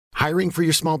Hiring for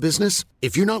your small business?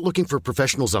 If you're not looking for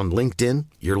professionals on LinkedIn,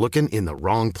 you're looking in the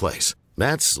wrong place.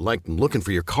 That's like looking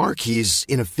for your car keys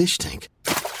in a fish tank.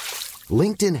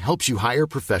 LinkedIn helps you hire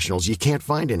professionals you can't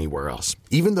find anywhere else,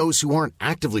 even those who aren't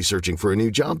actively searching for a new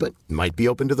job but might be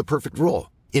open to the perfect role.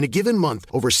 In a given month,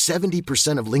 over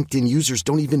 70% of LinkedIn users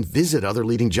don't even visit other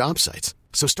leading job sites.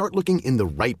 So start looking in the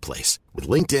right place. With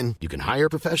LinkedIn, you can hire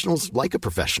professionals like a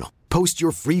professional. Post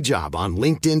your free job on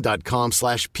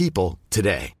linkedin.com/people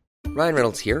today. Ryan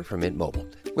Reynolds here from Mint Mobile.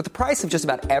 With the price of just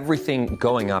about everything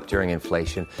going up during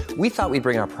inflation, we thought we'd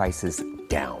bring our prices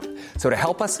down. So to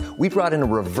help us, we brought in a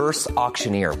reverse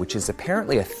auctioneer, which is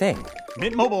apparently a thing.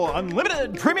 Mint Mobile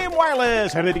Unlimited Premium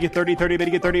Wireless. How to get 30, 30, bit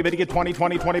to get 30, bit to get 20,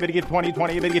 20, 20, bit to get 20,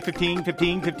 20, bit to get 15,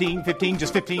 15, 15, 15,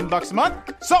 just $15 a month?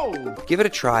 Sold! Give it a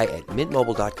try at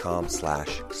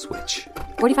mintmobile.com/switch.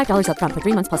 $45 up front for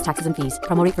 3 months plus taxes and fees.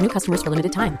 Promo rate for new customers for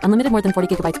limited time. Unlimited more than 40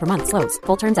 gigabytes per month. Slows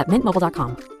full terms at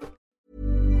mintmobile.com.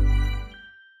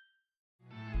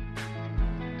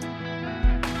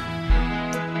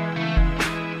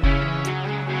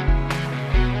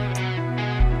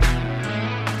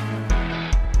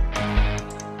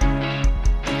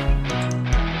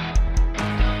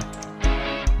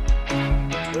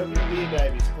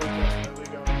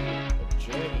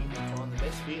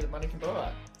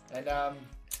 And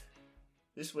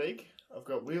this week I've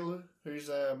got Will, who's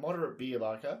a moderate beer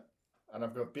liker, and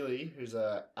I've got Billy, who's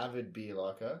a avid beer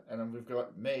liker, and then we've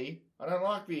got me. I don't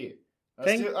like beer.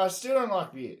 I still don't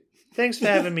like beer. Thanks for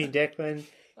having me, Declan.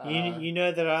 You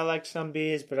know that I like some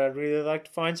beers, but I'd really like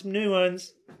to find some new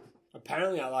ones.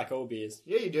 Apparently, I like all beers.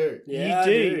 Yeah, you do. Yeah, you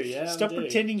do. I do. Yeah, Stop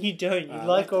pretending you don't. You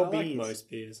like all beers. I like most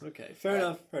beers. Okay, fair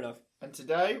enough. And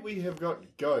today we have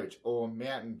got goat or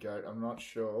mountain goat. I'm not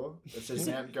sure. It says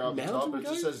mountain goat on the top, but it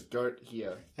just says goat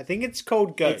here. I think it's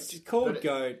called goat. It's called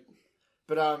goat.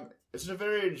 But it's a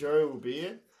very enjoyable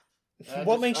beer.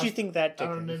 What makes you think that,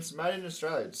 Declan? It's made in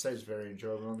Australia. It says very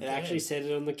enjoyable on the can. It actually said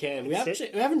it on the can. We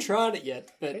haven't tried it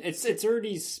yet, but it's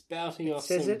already spouting off. It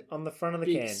says it on the front of the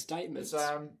big can. Statements. It's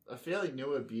a fairly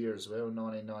newer beer as well,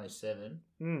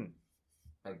 1997.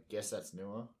 I guess that's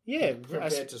newer. Yeah.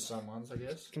 Compared to some ones, I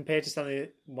guess. Compared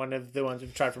to one of the ones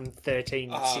we've tried from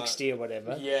 1360 or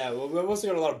whatever. Yeah, well, we've also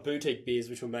got a lot of boutique beers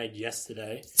which were made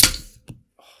yesterday.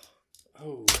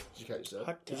 Oh. Did you cut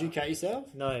yourself? Did you cut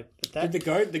yourself? No. But Did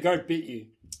the goat bit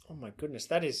you? Oh my goodness,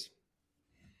 that is...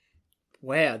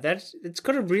 Wow, it's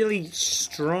got a really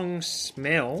strong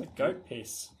smell. Goat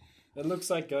piss. It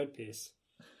looks like goat piss.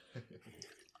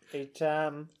 It's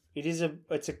a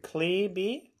clear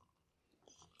beer.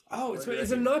 Oh, is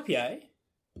it an IPA?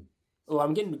 Oh,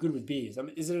 I'm getting good with beers.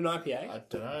 Is it an IPA? I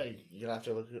don't know. You'll have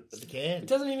to look at the can. It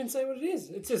doesn't even say what it is.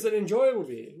 It's just an enjoyable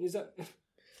beer. Is that?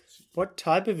 What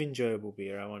type of enjoyable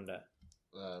beer, I wonder?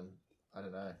 I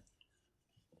don't know.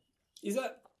 Is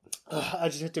that? I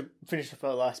just had to finish off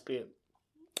our last beer.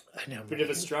 I know. Bit of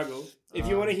a struggle. If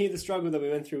you want to hear the struggle that we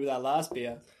went through with our last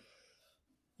beer,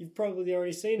 you've probably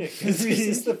already seen it because this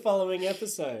is the following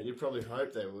episode. You'd probably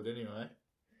hope they would anyway.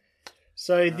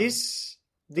 So this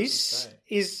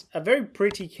is a very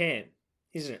pretty can,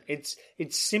 isn't it?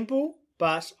 It's simple,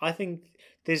 but I think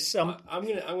there's some. I'm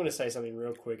gonna say something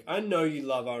real quick. I know you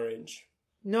love orange.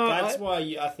 No, that's why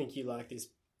I think you like this.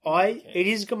 It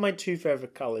has got my two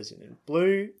favorite colors in it: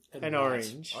 blue and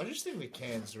orange. I just think the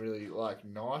can's really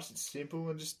nice. It's simple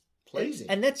and just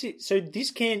pleasing. And that's it. So this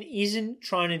can isn't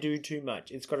trying to do too much.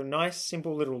 It's got a nice,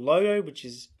 simple little logo, which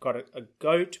has got a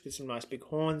goat with some nice big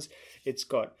horns. It's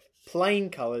got plain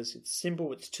colours. It's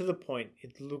simple. It's to the point.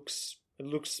 It looks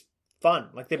fun.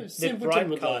 Like they're bright colour.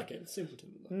 Simpleton would like it.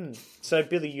 So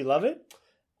Billy, you love it?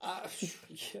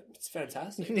 Yeah, it's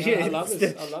fantastic. Yeah, I love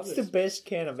this. It's the best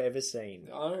can I've ever seen.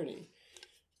 The irony.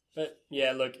 But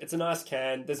yeah, look, it's a nice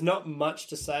can. There's not much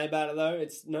to say about it though.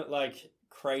 It's not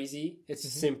crazy.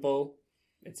 It's simple.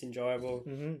 It's enjoyable.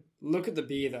 Mm-hmm. Look at the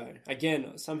beer though.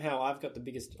 Again, somehow I've got the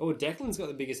biggest. Oh, Declan's got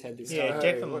the biggest head this time. Yeah,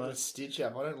 Declan. What a stitch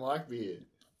up. I don't like beer.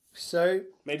 So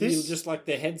maybe you just like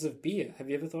the heads of beer. Have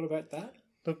you ever thought about that?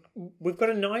 Look, we've got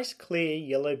a nice clear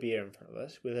yellow beer in front of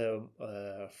us with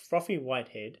a frothy white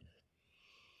head.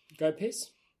 Goat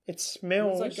piss? It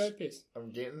smells like goat piss.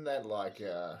 I'm getting that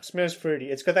smells fruity.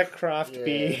 It's got that craft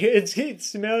beer. It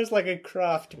smells like a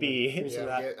craft beer.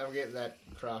 Yeah, I'm getting that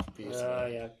craft beer. Oh,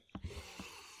 yeah.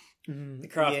 The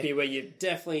craft beer where you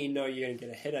definitely know you're going to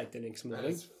get a headache the next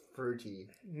morning. It's fruity.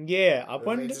 Yeah, I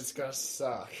wonder. It means it's going to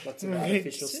suck. Lots of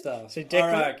artificial stuff. So Declan,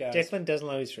 all right, guys. Declan doesn't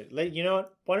like his fruit. You know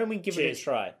what? Why don't we give it a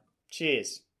try?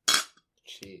 Cheers.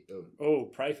 Cheers. Oh,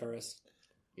 pray for us.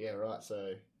 Yeah, right.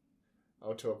 So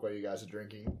I'll talk while you guys are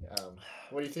drinking.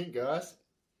 What do you think, guys?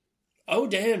 Oh,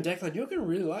 damn, Declan, you're going to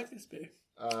really like this beer.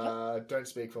 Don't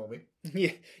speak for me.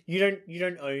 Yeah, you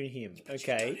don't own him.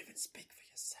 Okay, Don't even speak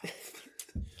for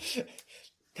yourself.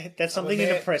 That's something I'm a an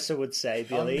man- oppressor would say,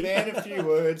 Billy. I'm a man of few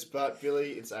words, but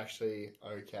Billy, it's actually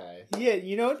okay. Yeah,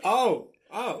 you know what? Oh,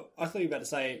 I thought you were about to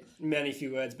say many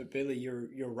few words, but Billy,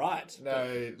 you're right.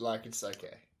 No, like it's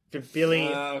okay. But Billy,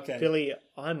 Okay. Billy,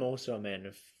 I'm also a man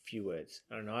of few words,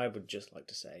 and I would just like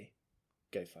to say,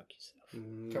 go fuck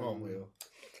yourself. Come on, Will.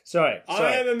 Sorry.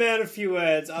 I am a man of few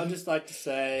words. I'd just like to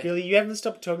say, Billy, you haven't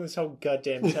stopped talking this whole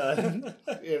goddamn time.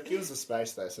 Yeah, it fills the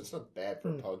space though, so it's not bad for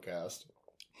a podcast.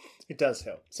 It does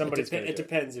help. Somebody's going to it do it.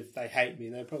 depends if they hate me.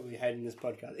 They're probably hating this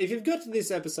podcast. If you've got to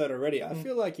this episode already, I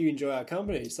feel like you enjoy our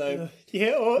company. So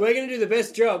Yeah, or we're going to do the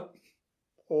best job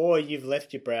you've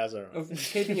left your browser on. of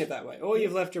keeping it that way. Or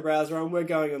you've left your browser on. We're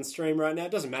going on stream right now.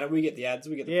 It doesn't matter. We get the ads.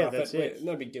 We get the Yeah, profit. that's it.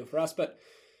 No big deal for us. But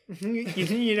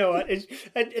You know what?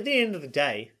 At the end of the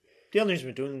day, the only reason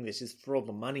we're doing this is for all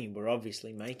the money we're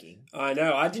obviously making. I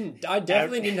know. I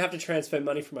definitely didn't have to transfer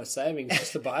money from my savings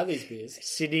just to buy these beers.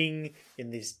 Sitting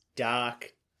in this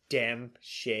dark, damp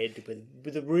shed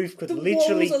with a roof could The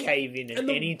literally walls are- cave in at and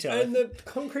the- any time. And the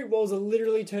concrete walls are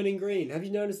literally turning green. Have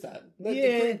you noticed that? The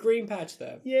Yeah. green patch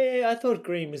there. Yeah, I thought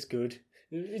green was good.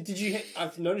 Did you?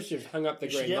 I've noticed you've hung up the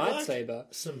green get, like, lightsaber.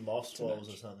 Some moss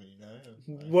walls or something, you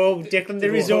know? Well, Declan,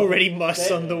 there is already moss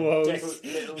There- on the walls.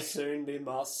 It'll soon be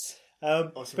moss.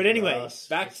 Or some But anyway, grass.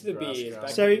 Back Or to some the grass beers. growing. Back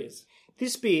So- to the beers.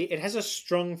 This beer, it has a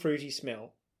strong fruity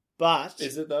smell, but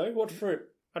Is it though? What fruit?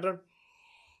 I don't.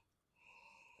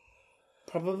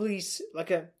 Probably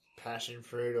like a. Passion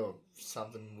fruit or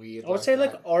something weird. I would say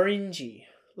like that. orangey,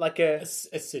 like a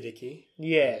Acidic-y.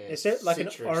 yeah. Is it like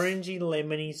citrus. an orangey,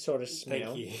 lemony sort of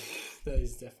smell? Thank you. That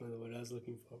is definitely the word I was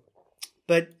looking for.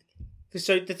 But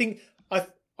so the thing,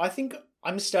 I think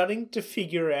I'm starting to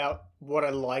figure out what I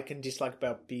like and dislike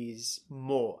about beers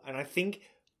more, and I think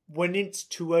when it's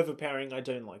too overpowering, I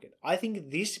don't like it. I think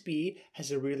this beer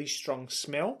has a really strong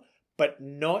smell, but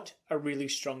not a really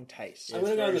strong taste. I'm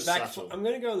going to go on the very back. subtle. I'm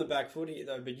going to go on the back foot here,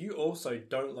 though. But you also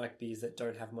don't like beers that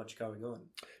don't have much going on.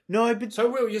 No, but So,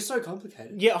 Will, you're so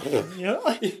complicated. yeah, you know,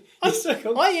 You're so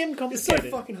complicated. I am You're complicated. so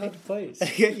fucking hard to please.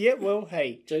 Yeah, well,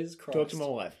 hey, Jesus Christ. talk to my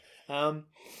wife.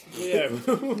 Yeah.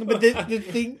 But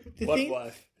What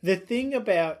wife? the thing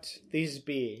about this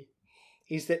beer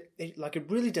is that it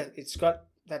really does. It's got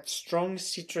that strong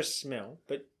citrus smell,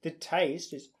 but the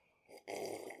taste is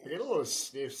I get a lot of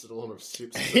sniffs and a lot of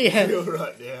sips Yeah.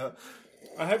 right now.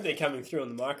 I hope they're coming through on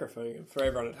the microphone for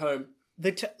everyone at home.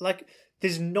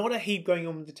 there's not a heap going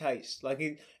on with the taste.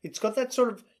 It's got that sort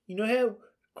of, you know how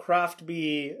craft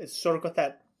beer, it's sort of got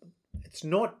that. It's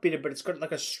not bitter, but it's got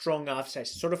like a strong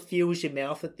aftertaste. It sort of fills your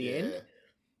mouth at the end.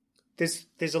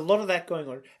 There's a lot of that going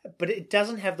on, but it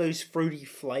doesn't have those fruity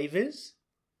flavors.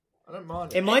 I don't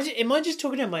mind. Am I just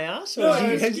talking out my ass? Or No,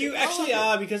 is it- you actually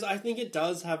are, because I think it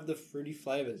does have the fruity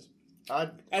flavors. I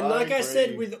I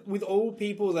said, agree. with all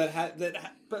people that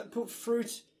put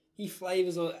fruity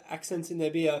flavors or accents in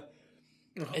their beer,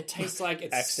 it tastes like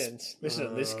it's accents. Listen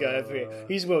to this guy over here.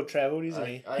 He's well travelled, isn't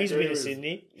he? I He's agree been to with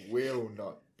Sydney. Will,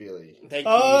 not Billy. Thank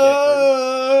you,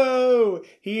 Oh,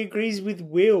 he agrees with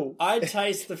Will. Declan. I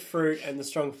taste the fruit and the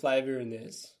strong flavor in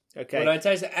this. Okay. When I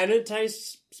taste it, and it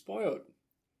tastes spoiled.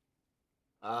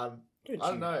 I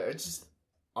don't know. It's just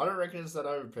I don't reckon it's that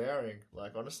overpowering.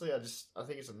 Like honestly, I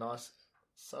think it's a nice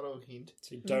subtle hint.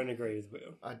 So you don't agree with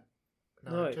Will. I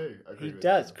No, do agree he with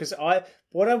does, you. because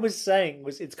what I was saying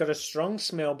was it's got a strong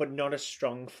smell but not a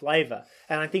strong flavour,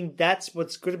 and I think that's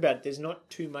what's good about it. There's not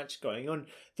too much going on.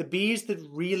 The beers that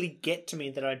really get to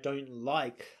me that I don't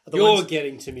like are the You're ones,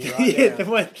 getting to me right yeah,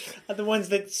 now. the ones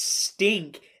that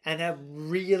stink and have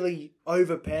really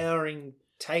overpowering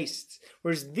tastes.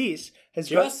 Whereas this has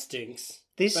Just stinks,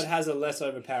 This- but has a less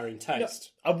overpowering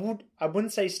taste. I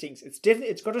wouldn't say stinks. It's definitely,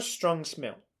 it's got a strong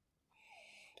smell.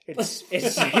 It's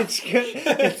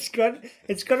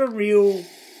got a real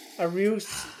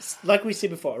like we said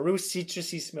before, a real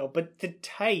citrusy smell. But the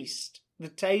taste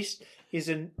is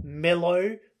a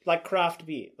mellow, like craft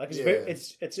beer. Like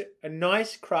it's a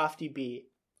nice crafty beer.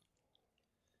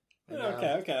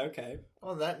 Okay.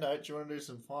 On that note, do you want to do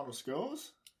some final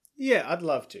scores? Yeah, I'd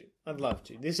love to.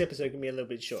 This episode can be a little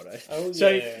bit shorter. Oh, So,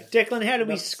 yeah. Declan, how do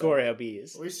we That's score our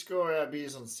beers? We score our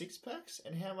beers on 6-packs,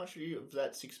 and how much of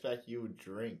that 6-pack you would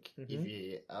drink if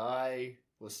you? I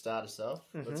will start us off.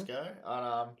 Let's go. And,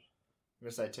 I'm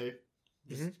gonna say 2.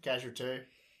 Just casual 2.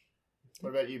 What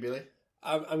about you, Billy?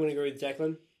 I'm going to agree with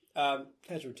Declan.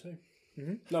 Casual too.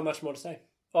 Not much more to say.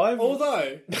 Although,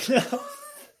 Although,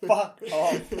 fuck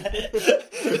off.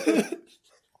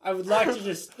 I would like to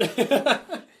just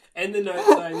end the note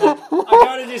saying that I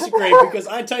kind of disagree because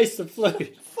I taste the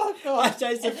fruit. Fuck I off.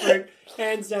 taste the fruit.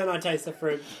 Hands down, I taste the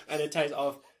fruit, and it tastes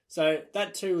off. So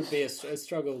that too would be a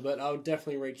struggle, but I would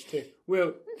definitely reach 2.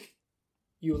 Will,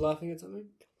 you were laughing at something?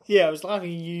 Yeah, I was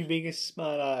laughing at you being a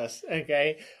smart ass.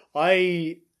 Okay.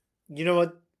 You know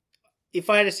what? If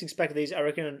I had a 6-pack of these, I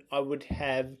reckon I would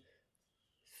have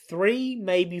 3,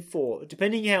 maybe 4,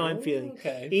 depending how I'm feeling.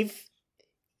 Okay.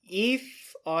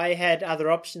 If I had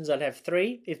other options, I'd have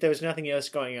 3. If there was nothing else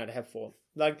going, I'd have 4.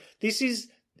 Like, this is,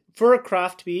 for a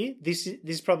craft beer, this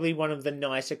is probably one of the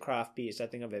nicer craft beers I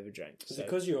think I've ever drank. Is it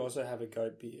because you also have a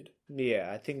goat beard? Yeah,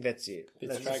 I think that's it.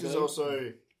 It's This is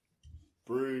also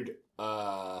brewed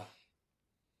under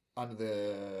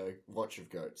the watch of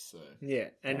goats. So Yeah,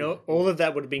 and all of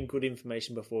that would have been good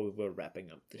information before we were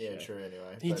wrapping up the show. yeah, true.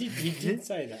 Anyway, He did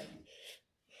say that.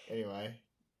 Anyway,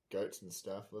 goats and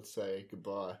stuff. Let's say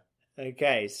goodbye.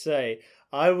 Okay, so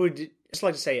I would just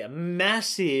like to say a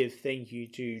massive thank you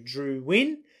to Drew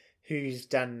Wynn, who's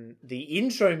done the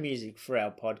intro music for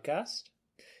our podcast.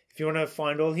 If you want to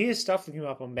find all his stuff, look him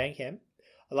up on Bandcamp.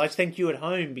 I'd like to thank you at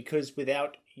home, because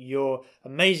without your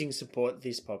amazing support,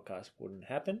 this podcast wouldn't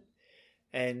happen.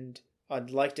 And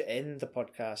I'd like to end the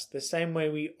podcast the same way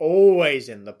we always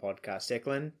end the podcast,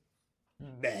 Declan.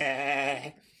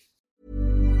 Bah.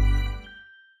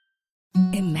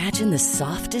 Imagine the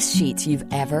softest sheets you've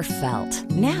ever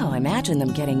felt. Now imagine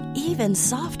them getting even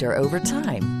softer over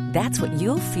time. That's what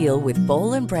you'll feel with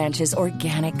Boll & Branch's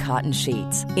organic cotton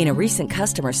sheets. In a recent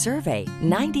customer survey,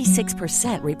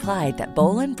 96% replied that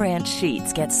Boll & Branch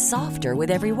sheets get softer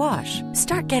with every wash.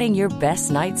 Start getting your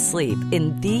best night's sleep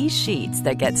in these sheets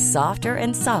that get softer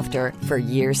and softer for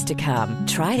years to come.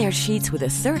 Try their sheets with a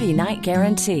 30-night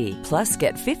guarantee. Plus,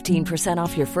 get 15%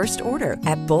 off your first order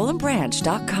at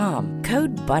bollandbranch.com.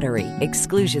 Code BUTTERY.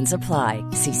 Exclusions apply.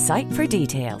 See site for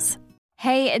details.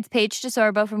 Hey, it's Paige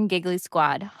DeSorbo from Giggly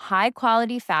Squad. High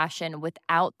quality fashion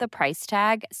without the price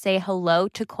tag. Say hello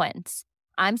to Quince.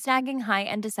 I'm snagging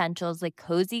high-end essentials like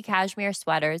cozy cashmere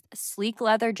sweaters, sleek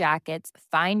leather jackets,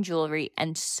 fine jewelry,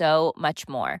 and so much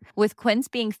more. With Quince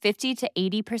being 50 to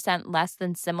 80% less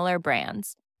than similar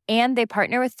brands. And they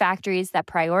partner with factories that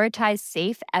prioritize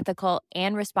safe, ethical,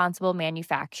 and responsible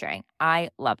manufacturing. I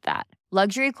love that.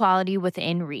 Luxury quality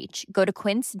within reach. Go to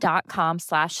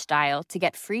quince.com/style to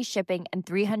get free shipping and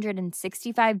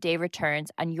 365-day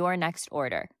returns on your next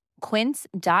order.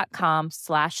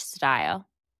 Quince.com/style.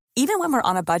 Even when we're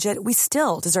on a budget, we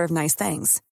still deserve nice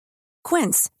things.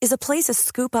 Quince is a place to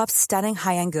scoop up stunning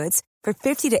high-end goods for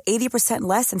 50 to 80%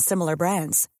 less than similar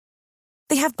brands.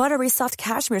 They have buttery soft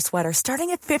cashmere sweaters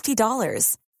starting at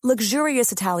 $50,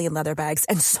 luxurious Italian leather bags,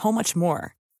 and so much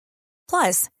more.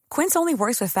 Plus, Quince only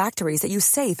works with factories that use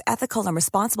safe, ethical, and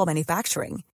responsible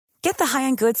manufacturing. Get the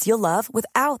high-end goods you'll love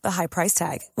without the high price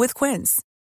tag with Quince.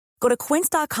 Go to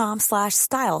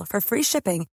quince.com/style for free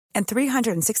shipping and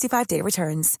 365-day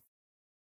returns.